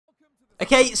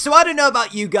Okay, so I don't know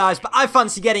about you guys, but I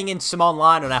fancy getting into some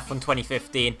online on F1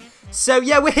 2015. So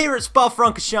yeah, we're here at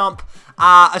Spa-Francorchamps,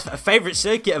 a favourite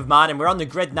circuit of mine, and we're on the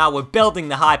grid now. We're building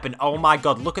the hype, and oh my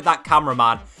god, look at that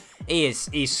cameraman.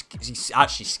 He's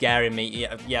actually scaring me.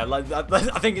 Yeah,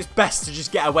 I think it's best to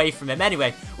just get away from him.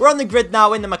 Anyway, we're on the grid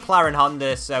now in the McLaren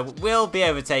Honda, so we'll be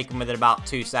overtaken within about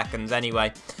 2 seconds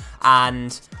anyway.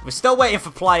 And we're still waiting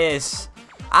for players.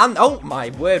 And, oh my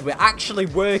word, we're actually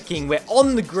working. We're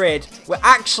on the grid. We're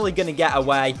actually going to get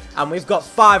away. And we've got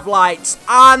 5 lights.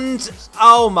 And,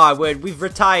 oh my word, we've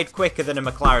retired quicker than a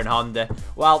McLaren Honda.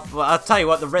 Well, I'll tell you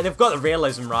what, they've got the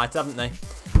realism right, haven't they?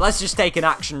 Let's just take an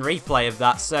action replay of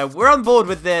that. So, we're on board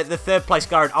with the third place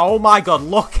car. And, oh my god,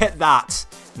 look at that.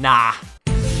 Nah.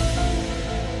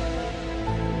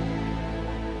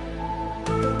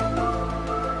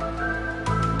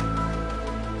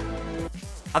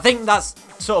 I think that's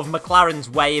sort of McLaren's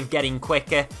way of getting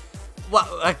quicker. Well,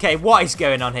 okay, what is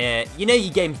going on here? You know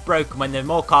your game's broken when there are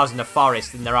more cars in the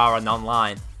forest than there are on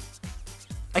online.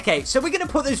 Okay, so we're going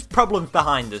to put those problems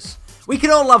behind us. We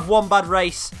can all have one bad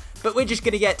race, but we're just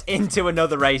going to get into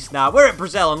another race now. We're at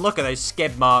Brazil, and look at those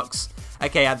skid marks.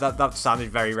 Okay, that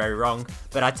sounded very, very wrong,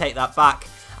 but I take that back.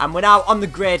 And we're now on the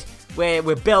grid.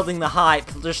 We're building the hype.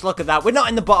 Just look at that. We're not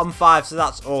in the bottom 5, so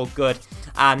that's all good.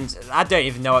 And I don't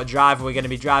even know what driver we're going to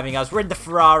be driving as. We're in the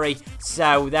Ferrari,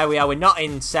 so there we are. We're not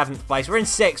in 7th place. We're in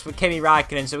 6th with Kimi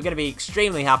Räikkönen, so we're going to be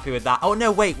extremely happy with that. Oh, no,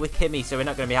 wait, with Kimi, so we're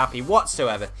not going to be happy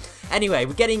whatsoever. Anyway,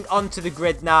 we're getting onto the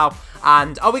grid now,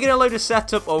 and are we going to load a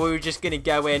setup, or are we just going to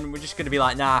go in? We're just going to be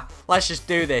like, nah, let's just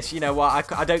do this. You know what?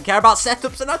 I don't care about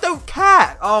setups, and I don't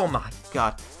care. Oh, my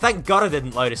God. Thank God I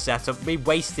didn't load a setup. Me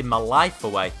wasting my life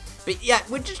away. But, yeah,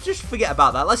 we'll just forget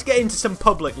about that. Let's get into some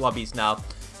public lobbies now.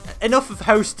 Enough of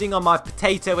hosting on my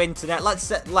potato internet.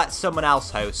 Let's let someone else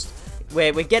host.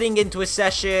 We're getting into a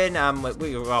session.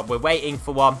 We're waiting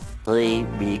for one. 3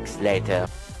 weeks later.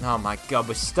 Oh my god,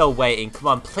 we're still waiting. Come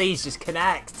on, please just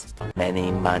connect.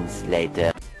 Many months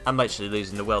later. I'm literally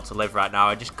losing the will to live right now.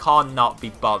 I just cannot be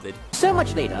bothered. So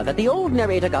much later that the old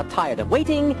narrator got tired of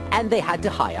waiting, and they had to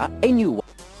hire a new one.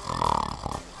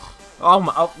 Oh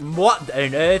my, what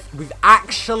on earth? We've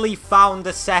actually found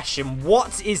a session.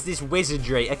 What is this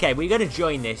wizardry? Okay, we're going to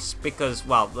join this because,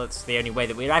 well, that's the only way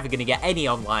that we're ever going to get any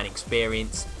online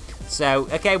experience. So,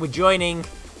 okay, we're joining.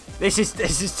 This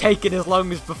is taking as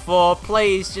long as before.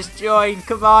 Please, just join.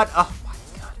 Come on. Oh my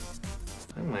god.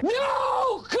 Oh my...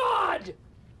 No, God!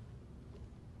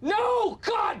 No,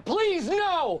 God, please,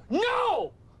 no!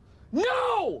 No!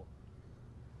 No!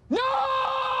 No!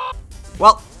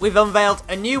 Well, we've unveiled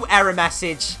a new error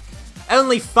message.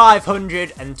 Only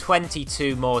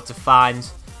 522 more to find.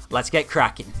 Let's get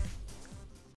cracking.